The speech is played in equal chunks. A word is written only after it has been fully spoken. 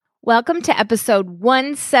Welcome to episode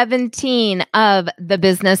 117 of the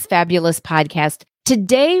Business Fabulous podcast.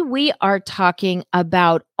 Today, we are talking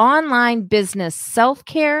about online business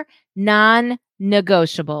self-care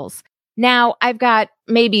non-negotiables. Now, I've got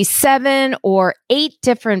maybe 7 or 8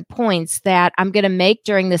 different points that I'm going to make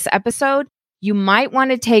during this episode. You might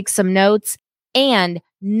want to take some notes, and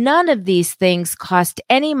none of these things cost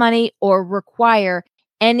any money or require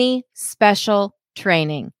any special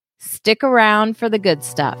training. Stick around for the good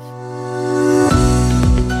stuff.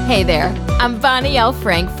 Hey there, I'm Bonnie L.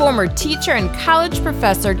 Frank, former teacher and college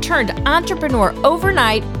professor turned entrepreneur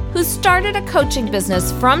overnight who started a coaching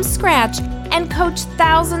business from scratch and coached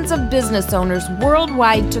thousands of business owners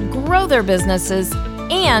worldwide to grow their businesses,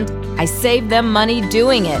 and I saved them money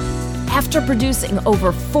doing it. After producing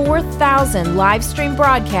over 4,000 live stream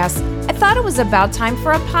broadcasts, I thought it was about time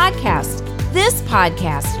for a podcast. This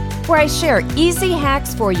podcast, where I share easy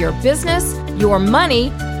hacks for your business, your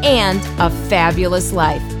money, and a fabulous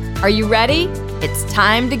life. Are you ready? It's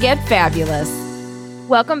time to get fabulous.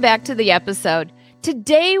 Welcome back to the episode.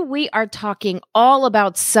 Today, we are talking all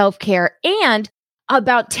about self-care and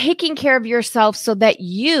about taking care of yourself so that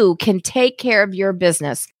you can take care of your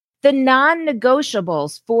business. The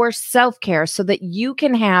non-negotiables for self-care so that you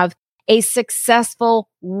can have a successful,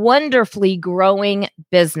 wonderfully growing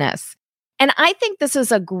business. And I think this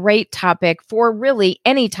is a great topic for really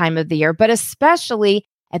any time of the year, but especially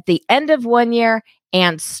at the end of one year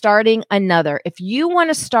and starting another. If you want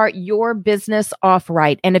to start your business off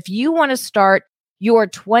right, and if you want to start your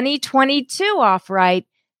 2022 off right,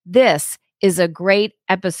 this is a great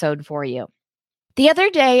episode for you. The other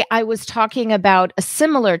day, I was talking about a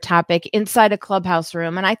similar topic inside a Clubhouse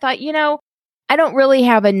room, and I thought, I don't really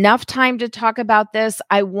have enough time to talk about this.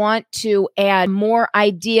 I want to add more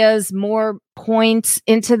ideas, more points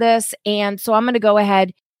into this. And so I'm going to go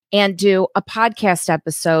ahead and do a podcast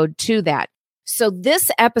episode to that. So this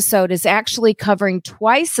episode is actually covering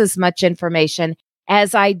twice as much information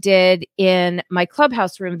as I did in my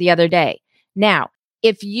Clubhouse room the other day. Now,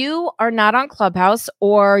 if you are not on Clubhouse,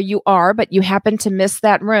 or you are, but you happen to miss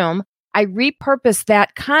that room, I repurposed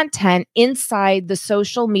that content inside the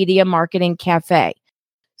Social Media Marketing Cafe.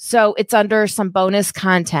 So it's under some bonus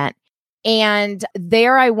content. And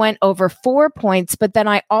there I went over 4 points, but then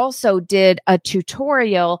I also did a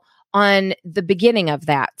tutorial on the beginning of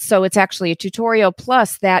that. So it's actually a tutorial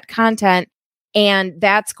plus that content, and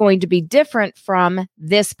that's going to be different from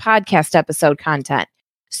this podcast episode content.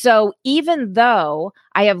 So even though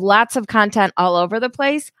I have lots of content all over the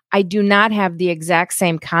place, I do not have the exact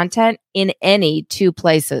same content in any 2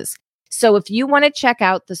 places. So if you want to check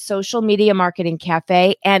out the Social Media Marketing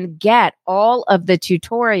Cafe and get all of the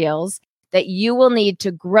tutorials that you will need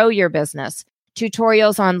to grow your business,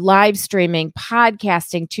 tutorials on live streaming,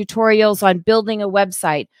 podcasting, tutorials on building a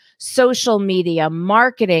website, social media,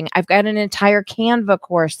 marketing, I've got an entire Canva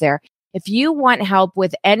course there. If you want help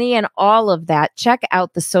with any and all of that, check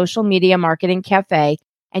out the Social Media Marketing Cafe,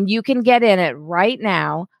 and you can get in it right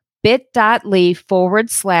now,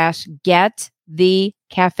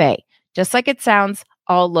 bit.ly/get-the-cafe. Just like it sounds,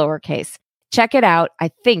 all lowercase. Check it out. I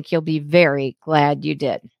think you'll be very glad you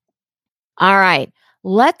did. All right,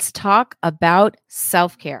 let's talk about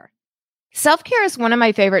self-care. Self-care is one of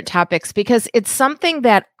my favorite topics because it's something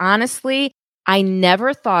that honestly, I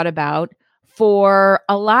never thought about for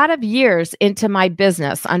a lot of years into my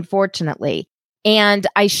business, unfortunately. And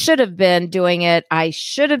I should have been doing it. I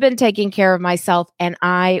should have been taking care of myself, and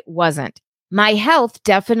I wasn't. My health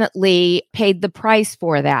definitely paid the price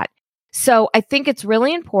for that. So I think it's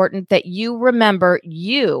really important that you remember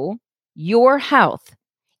your health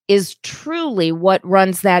is truly what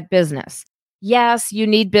runs that business. Yes, you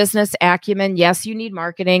need business acumen. Yes, you need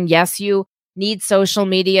marketing. Yes, you need social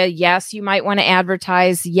media. Yes, you might want to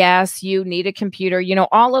advertise. Yes, you need a computer,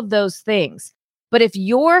 all of those things. But if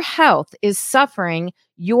your health is suffering,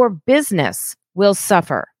 your business will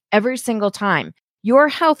suffer every single time. Your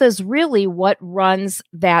health is really what runs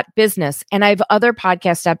that business. And I have other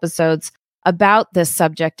podcast episodes about this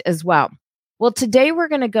subject as well. Well, today we're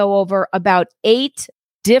going to go over about 8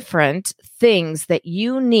 different things that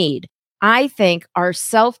you need, I think, are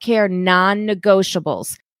self-care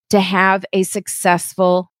non-negotiables to have a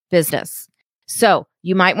successful business. So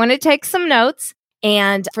you might want to take some notes.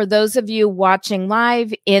 And for those of you watching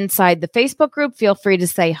live inside the Facebook group, feel free to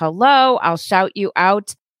say hello. I'll shout you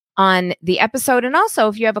out on the episode. And also,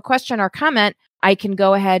 if you have a question or comment, I can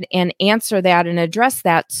go ahead and answer that and address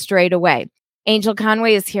that straight away. Angel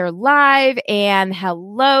Conway is here live, and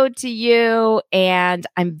hello to you. And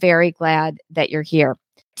I'm very glad that you're here.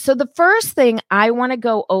 So the first thing I want to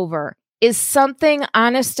go over is something,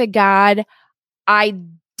 honest to God, I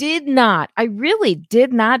I really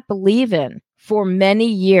did not believe in for many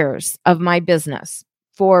years of my business,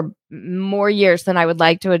 for more years than I would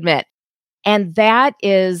like to admit. And that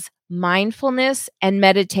is mindfulness and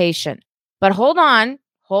meditation. But hold on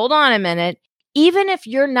a minute. Even if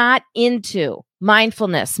you're not into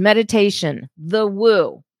mindfulness, meditation, the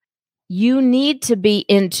woo, you need to be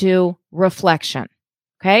into reflection.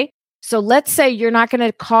 Okay. So let's say you're not going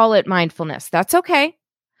to call it mindfulness. That's okay.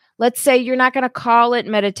 Let's say you're not going to call it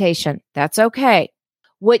meditation. That's okay.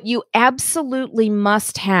 What you absolutely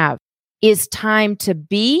must have is time to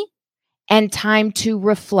be and time to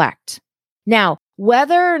reflect. Now,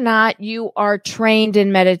 whether or not you are trained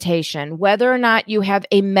in meditation, whether or not you have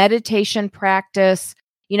a meditation practice,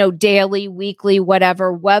 daily, weekly,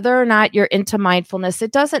 whatever, whether or not you're into mindfulness,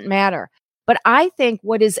 it doesn't matter. But I think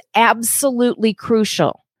what is absolutely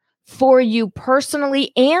crucial for you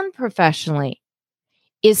personally and professionally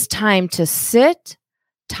is time to sit,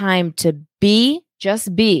 time to be,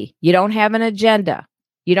 just be. You don't have an agenda.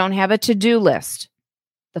 You don't have a to-do list.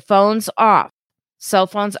 The phone's off. Cell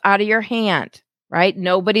phone's out of your hand, right?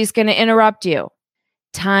 Nobody's going to interrupt you.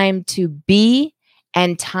 Time to be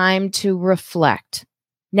and time to reflect.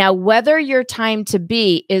 Now, whether your time to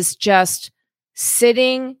be is just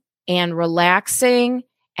sitting and relaxing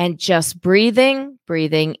and just breathing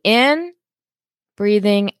in,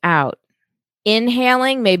 breathing out.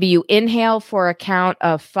 Inhaling, maybe you inhale for a count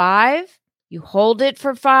of 5, you hold it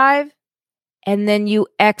for 5, and then you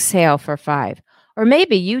exhale for 5. Or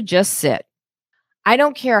maybe you just sit. I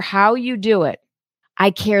don't care how you do it.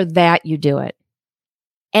 I care that you do it.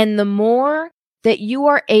 And the more that you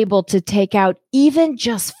are able to take out even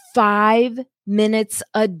just 5 minutes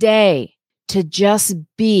a day to just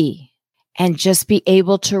be and just be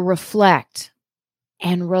able to reflect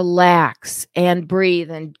and relax and breathe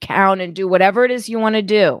and count and do whatever it is you want to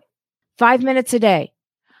do, 5 minutes a day,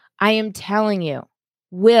 I am telling you,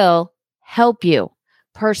 will help you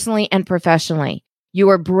personally and professionally.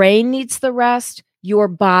 Your brain needs the rest. Your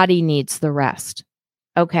body needs the rest.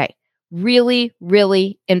 Okay. Really,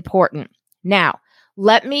 really important. Now,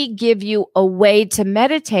 let me give you a way to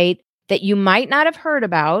meditate that you might not have heard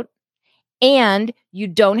about, and you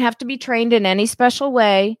don't have to be trained in any special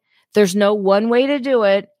way. There's no one way to do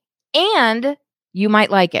it, and you might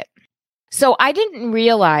like it. So I didn't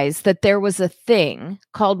realize that there was a thing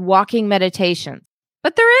called walking meditations,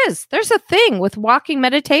 but there's a thing with walking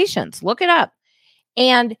meditations. Look it up.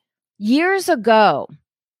 And years ago,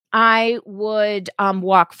 I would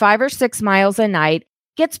walk 5 or 6 miles a night.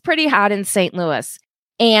 Gets pretty hot in St. Louis.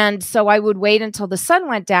 And so I would wait until the sun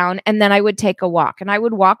went down, and then I would take a walk, and I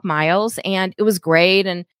would walk miles, and it was great.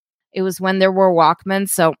 And it was when there were Walkmans.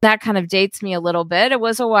 So that kind of dates me a little bit. It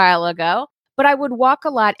was a while ago, but I would walk a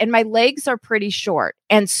lot, and my legs are pretty short.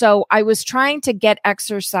 And so I was trying to get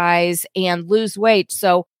exercise and lose weight.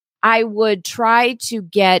 So I would try to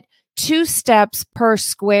get 2 steps per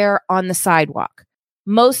square on the sidewalk.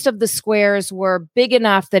 Most of the squares were big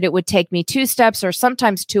enough that it would take me 2 steps or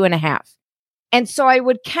sometimes 2.5. And so I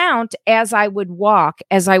would count as I would walk,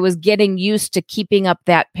 as I was getting used to keeping up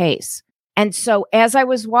that pace. And so as I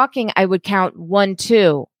was walking, I would count 1,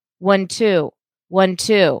 2, 1, 2, 1,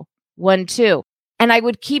 2, 1, 2. And I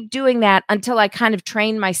would keep doing that until I kind of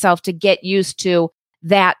trained myself to get used to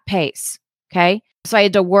that pace. Okay. So I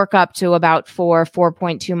had to work up to about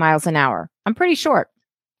 4.2 miles an hour. I'm pretty short.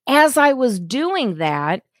 As I was doing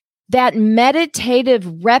that, that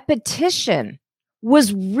meditative repetition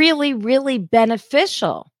was really, really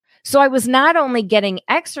beneficial. So I was not only getting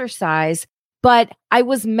exercise, but I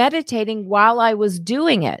was meditating while I was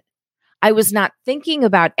doing it. I was not thinking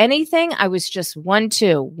about anything. I was just 1,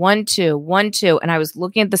 2, 1, 2, 1, 2. And I was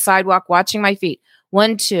looking at the sidewalk, watching my feet.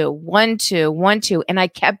 1, 2, 1, 2, 1, 2. And I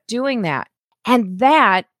kept doing that. And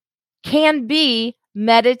that can be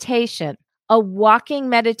meditation, a walking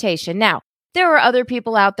meditation. Now, there are other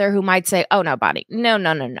people out there who might say, oh, no, Bonnie, no.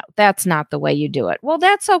 That's not the way you do it. Well,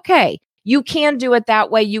 that's okay. You can do it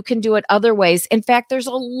that way. You can do it other ways. In fact, there's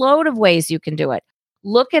a load of ways you can do it.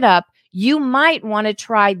 Look it up. You might want to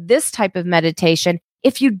try this type of meditation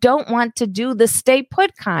if you don't want to do the stay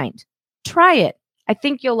put kind. Try it. I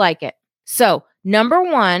think you'll like it. So, number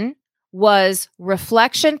 1 was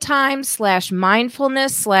reflection time /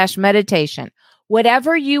 mindfulness / meditation.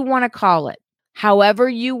 Whatever you want to call it, however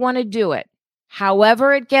you want to do it,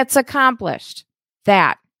 however it gets accomplished,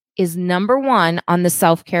 that is number 1 on the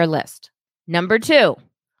self-care list. Number 2,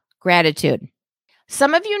 gratitude.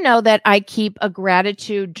 Some of you know that I keep a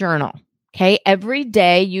gratitude journal, okay? Every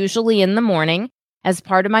day, usually in the morning, as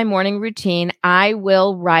part of my morning routine, I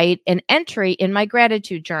will write an entry in my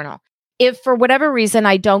gratitude journal. If for whatever reason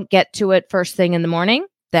I don't get to it first thing in the morning,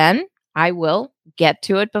 then I will get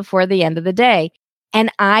to it before the end of the day.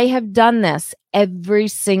 And I have done this every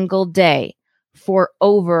single day for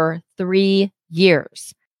over 3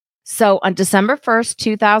 years. So on December 1st,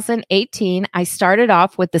 2018, I started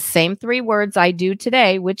off with the same 3 words I do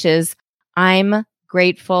today, which is I'm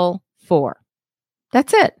grateful for.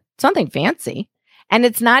 That's it. Something fancy. And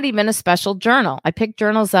it's not even a special journal. I pick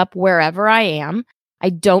journals up wherever I am. I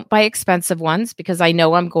don't buy expensive ones because I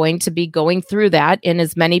know I'm going to be going through that in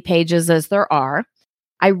as many pages as there are.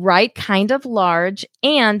 I write kind of large,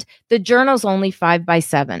 and the journal's only 5 by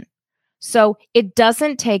 7. So it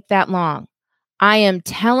doesn't take that long. I am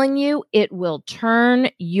telling you, it will turn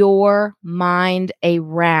your mind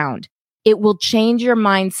around. It will change your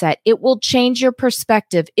mindset. It will change your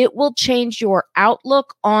perspective. It will change your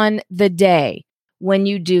outlook on the day when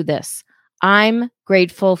you do this. I'm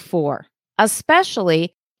grateful for,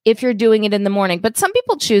 especially if you're doing it in the morning. But some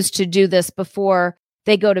people choose to do this before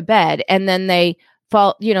they go to bed, and then they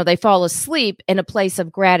fall asleep in a place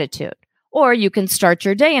of gratitude. Or you can start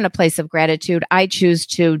your day in a place of gratitude. I choose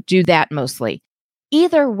to do that mostly.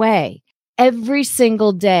 Either way, every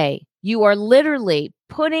single day, you are literally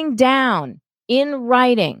putting down in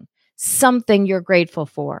writing something you're grateful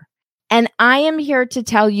for. And I am here to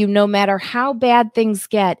tell you, no matter how bad things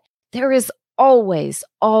get, there is always,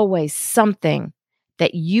 always something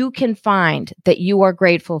that you can find that you are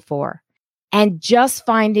grateful for. And just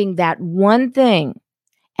finding that one thing,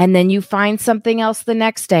 and then you find something else the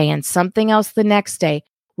next day and something else the next day,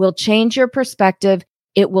 will change your perspective.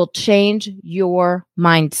 It will change your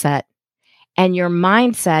mindset. And your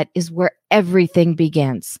mindset is where everything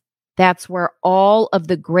begins. That's where all of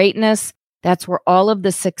the greatness, that's where all of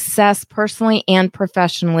the success personally and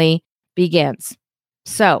professionally begins.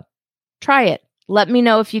 So try it. Let me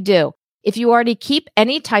know if you do. If you already keep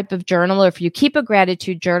any type of journal, or if you keep a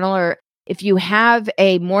gratitude journal, or if you have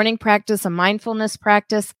a morning practice, a mindfulness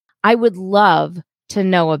practice, I would love to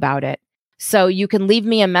know about it. So you can leave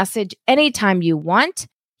me a message anytime you want.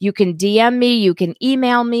 You can DM me. You can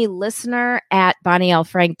email me,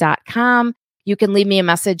 listener@bonnielfrank.com. You can leave me a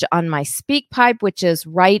message on my SpeakPipe, which is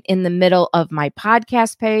right in the middle of my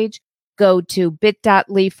podcast page. Go to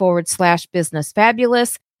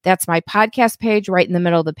bit.ly/businessfabulous. That's my podcast page. Right in the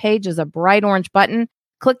middle of the page is a bright orange button.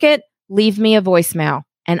 Click it, leave me a voicemail,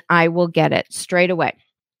 and I will get it straight away.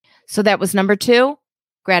 So that was number 2,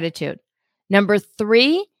 gratitude. Number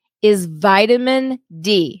 3 is vitamin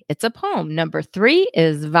D. It's a poem. Number 3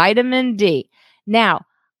 is vitamin D. Now,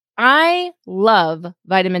 I love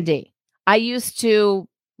vitamin D. I used to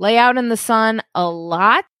lay out in the sun a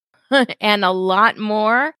lot and a lot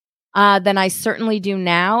more than I certainly do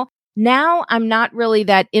now. Now, I'm not really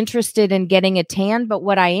that interested in getting a tan, but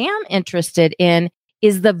what I am interested in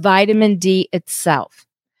is the vitamin D itself.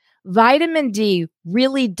 Vitamin D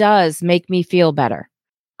really does make me feel better.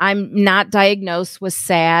 I'm not diagnosed with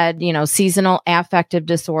SAD, seasonal affective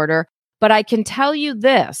disorder, but I can tell you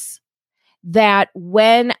this, that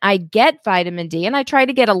when I get vitamin D, and I try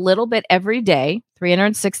to get a little bit every day,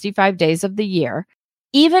 365 days of the year,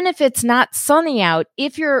 even if it's not sunny out,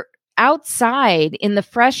 if you're outside in the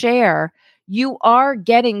fresh air, you are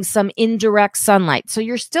getting some indirect sunlight. So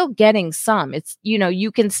you're still getting some. It's,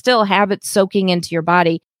 you can still have it soaking into your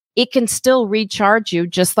body. It can still recharge you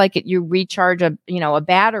just like you recharge a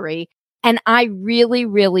battery. And I really,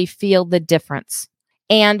 really feel the difference.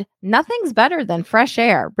 And nothing's better than fresh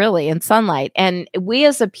air, really, and sunlight. And we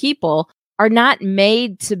as a people are not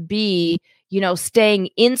made to be, staying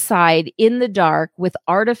inside in the dark with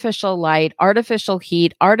artificial light, artificial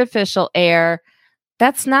heat, artificial air.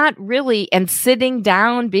 That's not really, and sitting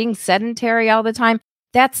down, being sedentary all the time.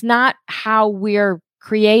 That's not how we're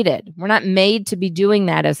created. We're not made to be doing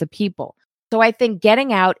that as a people. So I think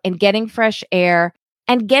getting out and getting fresh air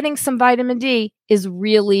and getting some vitamin D is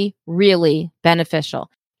really, really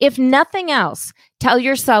beneficial. If nothing else, tell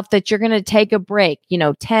yourself that you're going to take a break,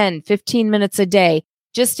 10, 15 minutes a day,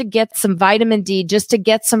 just to get some vitamin D, just to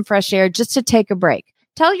get some fresh air, just to take a break.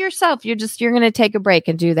 Tell yourself you're going to take a break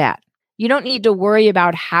and do that. You don't need to worry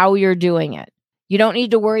about how you're doing it. You don't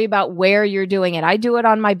need to worry about where you're doing it. I do it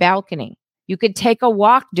on my balcony. You could take a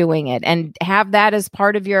walk doing it and have that as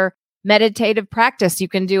part of your meditative practice. You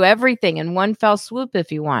can do everything in one fell swoop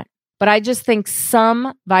if you want. But I just think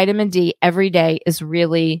some vitamin D every day is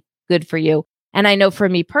really good for you. And I know for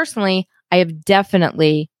me personally, I have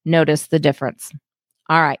definitely noticed the difference.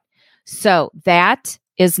 All right. So that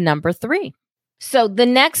is number 3. So the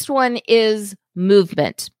next one is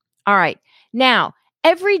movement. All right. Now,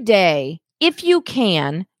 every day, if you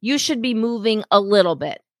can, you should be moving a little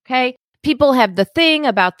bit. Okay. People have the thing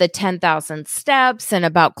about the 10,000 steps and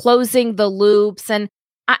about closing the loops. And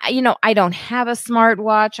I don't have a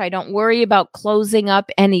smartwatch. I don't worry about closing up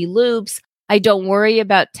any loops. I don't worry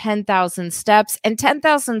about 10,000 steps. And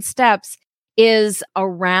 10,000 steps is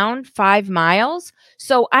around 5 miles.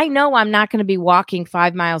 So I know I'm not going to be walking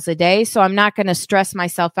 5 miles a day. So I'm not going to stress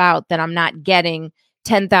myself out that I'm not getting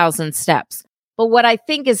 10,000 steps. But what I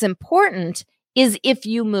think is important is if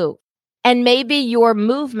you move. And maybe your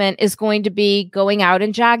movement is going to be going out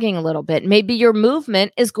and jogging a little bit. Maybe your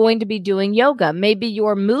movement is going to be doing yoga. Maybe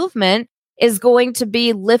your movement is going to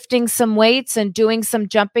be lifting some weights and doing some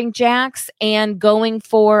jumping jacks and going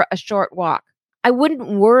for a short walk. I wouldn't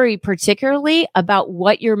worry particularly about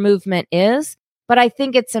what your movement is, but I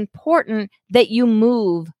think it's important that you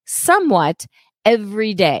move somewhat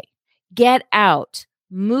every day. Get out,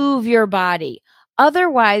 move your body.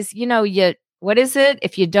 Otherwise, what is it?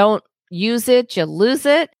 If you don't use it, you lose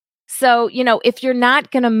it. So, if you're not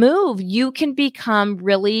going to move, you can become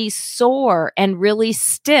really sore and really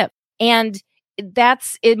stiff. And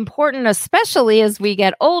that's important, especially as we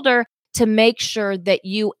get older, to make sure that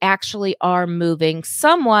you actually are moving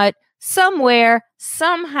somewhat, somewhere,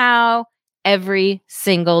 somehow, every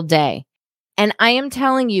single day. And I am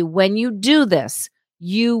telling you, when you do this,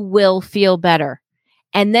 you will feel better.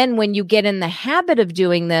 And then when you get in the habit of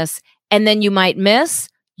doing this, and then you might miss,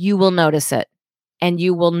 you will notice it and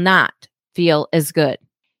you will not feel as good.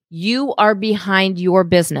 You are behind your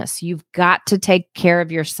business. You've got to take care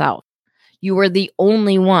of yourself. You are the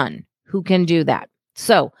only one who can do that.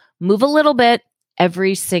 So move a little bit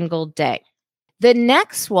every single day. The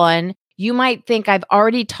next one you might think I've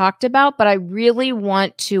already talked about, but I really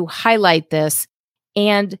want to highlight this,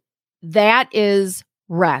 and that is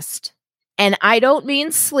rest. And I don't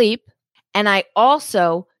mean sleep, and I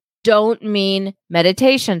also don't mean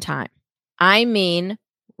meditation time. I mean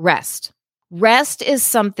rest. Rest is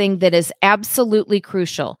something that is absolutely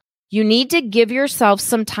crucial. You need to give yourself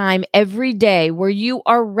some time every day where you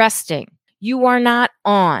are resting. You are not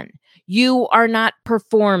on. You are not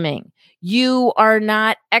performing. You are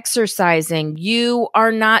not exercising. You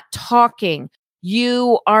are not talking.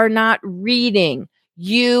 You are not reading.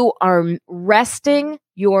 You are resting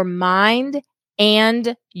your mind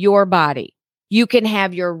and your body. You can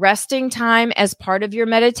have your resting time as part of your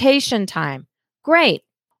meditation time. Great.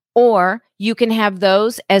 Or you can have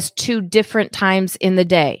those as 2 different times in the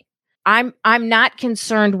day. I'm not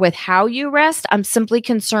concerned with how you rest. I'm simply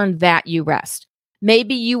concerned that you rest.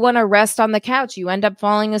 Maybe you want to rest on the couch. You end up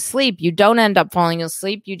falling asleep. You don't end up falling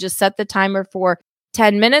asleep. You just set the timer for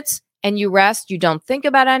 10 minutes and you rest. You don't think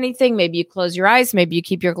about anything. Maybe you close your eyes. Maybe you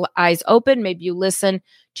keep your eyes open. Maybe you listen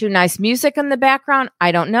to nice music in the background.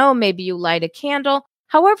 I don't know. Maybe you light a candle.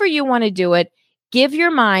 However you want to do it, give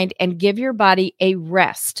your mind and give your body a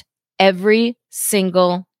rest every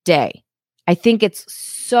single day. I think it's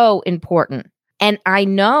so important. And I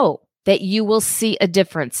know that you will see a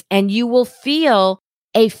difference and you will feel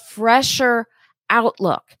a fresher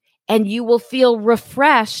outlook and you will feel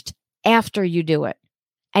refreshed after you do it.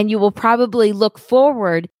 And you will probably look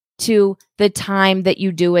forward to the time that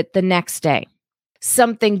you do it the next day.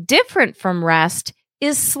 Something different from rest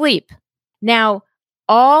is sleep. Now,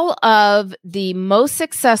 all of the most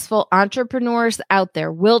successful entrepreneurs out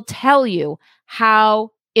there will tell you how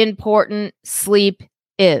important sleep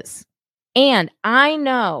is. And I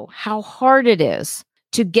know how hard it is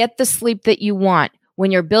to get the sleep that you want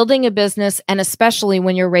when you're building a business and especially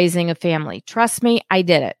when you're raising a family. Trust me, I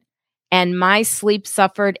did it. And my sleep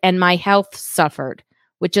suffered and my health suffered,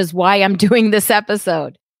 which is why I'm doing this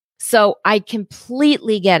episode. So I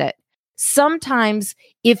completely get it. Sometimes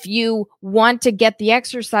if you want to get the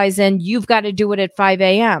exercise in, you've got to do it at 5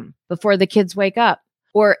 a.m. before the kids wake up.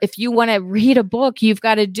 Or if you want to read a book, you've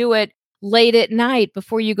got to do it late at night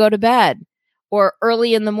before you go to bed or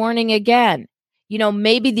early in the morning again.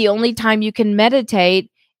 Maybe the only time you can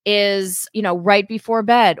meditate is, right before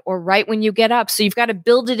bed or right when you get up. So you've got to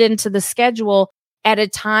build it into the schedule at a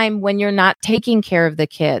time when you're not taking care of the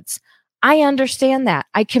kids. I understand that.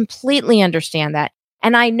 I completely understand that.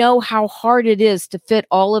 And I know how hard it is to fit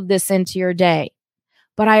all of this into your day.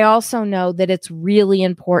 But I also know that it's really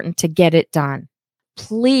important to get it done.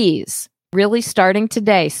 Please, really starting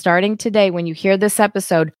today, when you hear this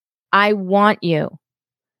episode, I want you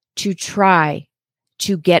to try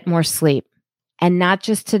to get more sleep. And not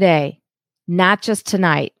just today, not just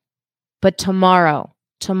tonight, but tomorrow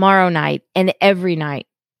night, and every night.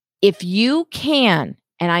 If you can,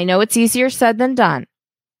 and I know it's easier said than done,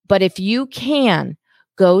 but if you can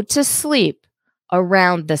go to sleep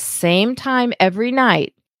around the same time every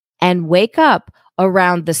night and wake up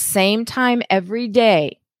around the same time every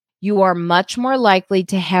day, you are much more likely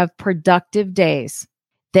to have productive days.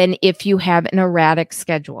 than if you have an erratic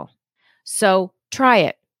schedule. So try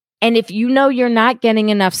it. And if you know you're not getting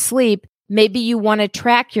enough sleep, maybe you want to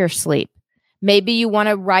track your sleep. Maybe you want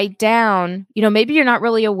to write down, maybe you're not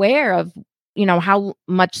really aware of, how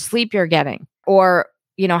much sleep you're getting or,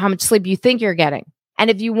 how much sleep you think you're getting.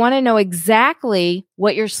 And if you want to know exactly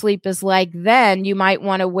what your sleep is like, then you might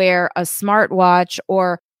want to wear a smartwatch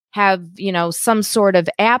or have, some sort of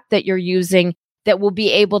app that you're using that will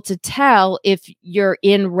be able to tell if you're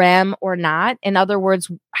in REM or not. In other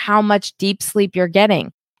words, how much deep sleep you're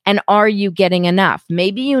getting. And are you getting enough?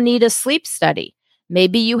 Maybe you need a sleep study.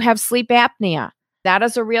 Maybe you have sleep apnea. That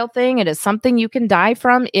is a real thing. It is something you can die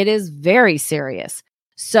from. It is very serious.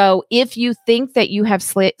 So if you think that you have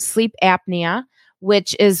sleep apnea,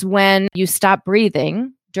 which is when you stop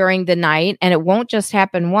breathing during the night, and it won't just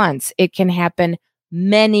happen once, it can happen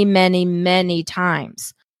many, many, many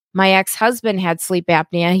times. My ex-husband had sleep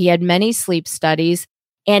apnea. He had many sleep studies,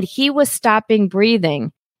 and he was stopping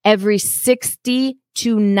breathing every 60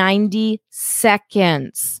 to 90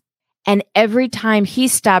 seconds. And every time he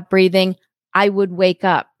stopped breathing, I would wake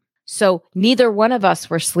up. So neither one of us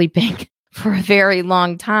were sleeping for a very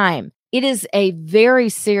long time. It is a very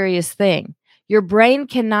serious thing. Your brain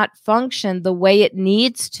cannot function the way it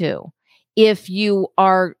needs to if you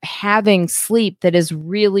are having sleep that is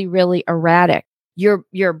really, really erratic.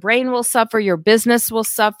 Your brain will suffer, your business will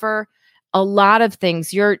suffer, a lot of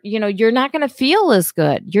things. You're not going to feel as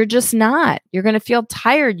good. You're just not. You're going to feel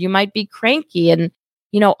tired. You might be cranky and,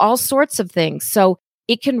 all sorts of things. So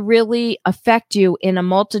it can really affect you in a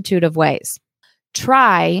multitude of ways.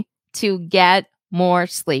 Try to get more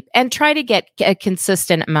sleep and try to get a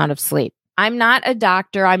consistent amount of sleep. I'm not a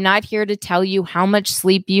doctor. I'm not here to tell you how much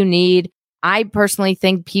sleep you need. I personally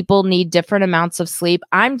think people need different amounts of sleep.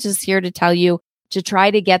 I'm just here to tell you to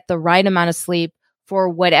try to get the right amount of sleep for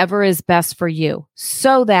whatever is best for you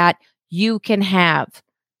so that you can have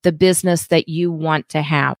the business that you want to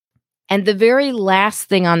have. And the very last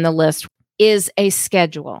thing on the list is a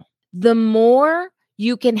schedule. The more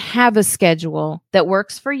you can have a schedule that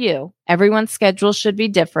works for you, everyone's schedule should be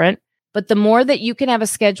different, but the more that you can have a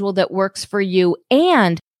schedule that works for you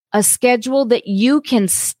and a schedule that you can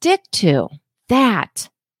stick to, that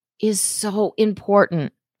is so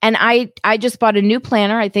important. And I just bought a new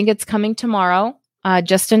planner. I think it's coming tomorrow,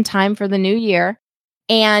 just in time for the new year.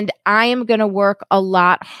 And I am going to work a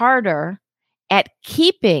lot harder at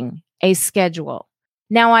keeping a schedule.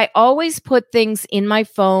 Now, I always put things in my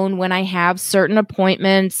phone when I have certain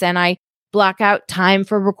appointments, and I block out time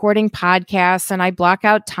for recording podcasts, and I block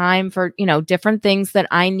out time for, different things that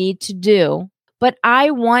I need to do. But I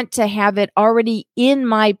want to have it already in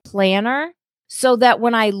my planner so that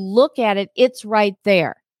when I look at it, it's right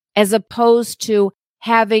there, as opposed to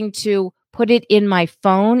having to put it in my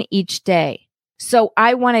phone each day. So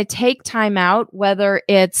I want to take time out, whether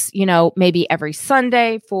it's, maybe every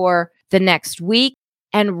Sunday for the next week,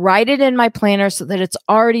 and write it in my planner so that it's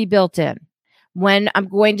already built in. When I'm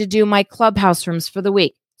going to do my clubhouse rooms for the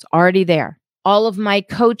week, it's already there. All of my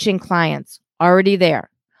coaching clients, already there.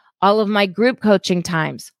 All of my group coaching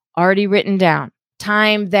times, already written down.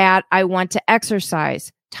 Time that I want to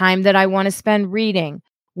exercise, time that I want to spend reading.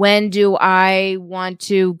 When do I want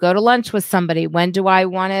to go to lunch with somebody? When do I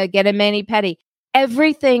want to get a mani-pedi?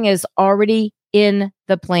 Everything is already in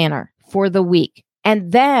the planner for the week.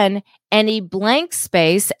 And then any blank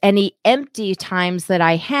space, any empty times that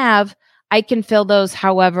I have, I can fill those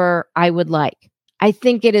however I would like. I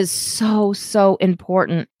think it is so, so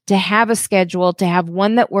important to have a schedule, to have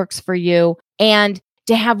one that works for you, and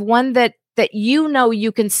to have one that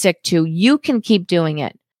you can stick to. You can keep doing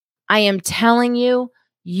it. I am telling you,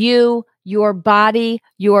 your body,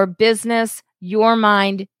 your business, your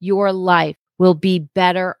mind, your life will be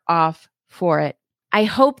better off for it. I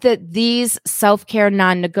hope that these self-care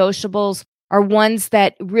non-negotiables are ones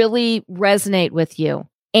that really resonate with you.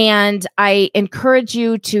 And I encourage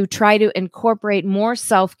you to try to incorporate more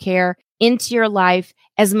self-care into your life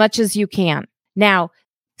as much as you can. Now,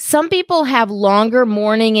 some people have longer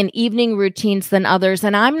morning and evening routines than others,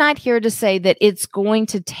 and I'm not here to say that it's going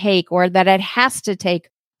to take or that it has to take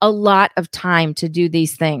a lot of time to do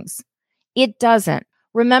these things. It doesn't.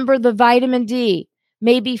 Remember the vitamin D,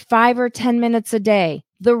 maybe 5 or 10 minutes a day.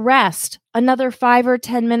 The rest, another 5 or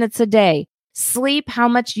 10 minutes a day. Sleep, how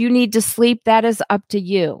much you need to sleep, that is up to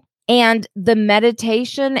you. And the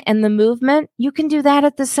meditation and the movement, you can do that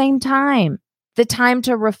at the same time. The time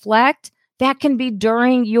to reflect, that can be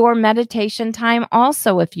during your meditation time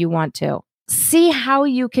also if you want to. See how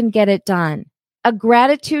you can get it done. A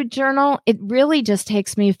gratitude journal, it really just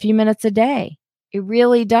takes me a few minutes a day. It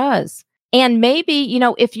really does. And maybe,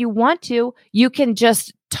 if you want to, you can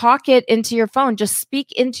just talk it into your phone. Just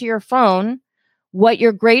speak into your phone what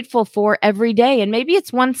you're grateful for every day. And maybe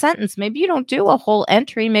it's one sentence. Maybe you don't do a whole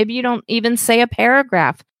entry. Maybe you don't even say a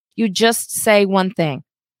paragraph. You just say one thing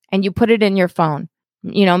and you put it in your phone.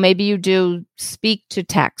 Maybe you do speak to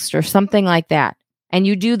text or something like that. And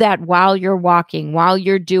you do that while you're walking, while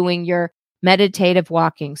you're doing your meditative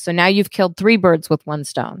walking. So now you've killed 3 birds with one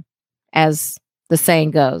stone, as the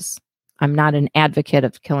saying goes. I'm not an advocate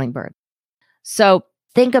of killing birds. So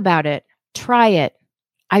think about it. Try it.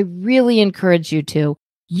 I really encourage you to.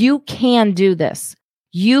 You can do this.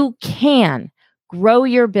 You can grow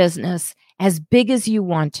your business as big as you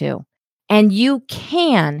want to, and you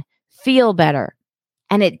can feel better.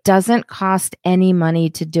 And it doesn't cost any money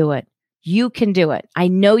to do it. You can do it. I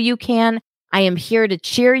know you can. I am here to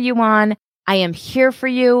cheer you on. I am here for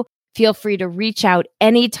you. Feel free to reach out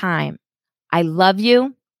anytime. I love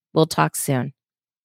you. We'll talk soon.